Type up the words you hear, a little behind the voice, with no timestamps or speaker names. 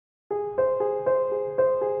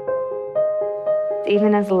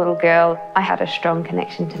Even as a little girl, I had a strong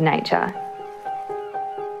connection to nature.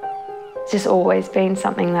 It's just always been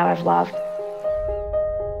something that I've loved.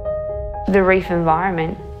 The reef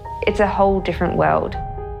environment, it's a whole different world.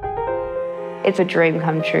 It's a dream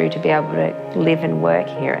come true to be able to live and work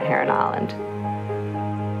here at Heron Island.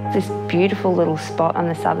 This beautiful little spot on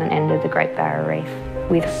the southern end of the Great Barrier Reef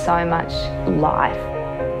with so much life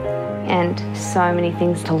and so many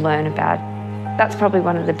things to learn about. That's probably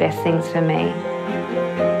one of the best things for me.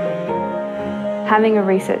 Having a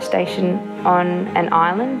research station on an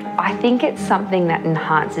island, I think it's something that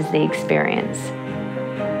enhances the experience.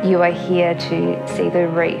 You are here to see the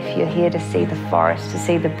reef, you're here to see the forest, to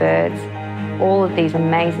see the birds, all of these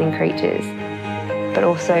amazing creatures, but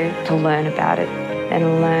also to learn about it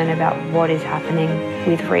and learn about what is happening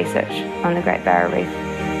with research on the Great Barrier Reef.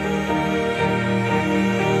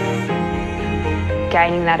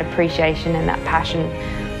 Gaining that appreciation and that passion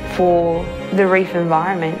for the reef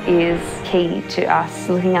environment is key to us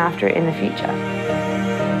looking after it in the future.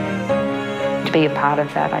 To be a part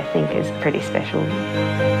of that, I think, is pretty special.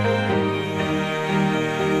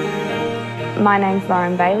 My name's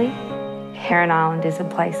Lauren Bailey. Heron Island is a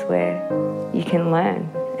place where you can learn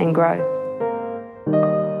and grow.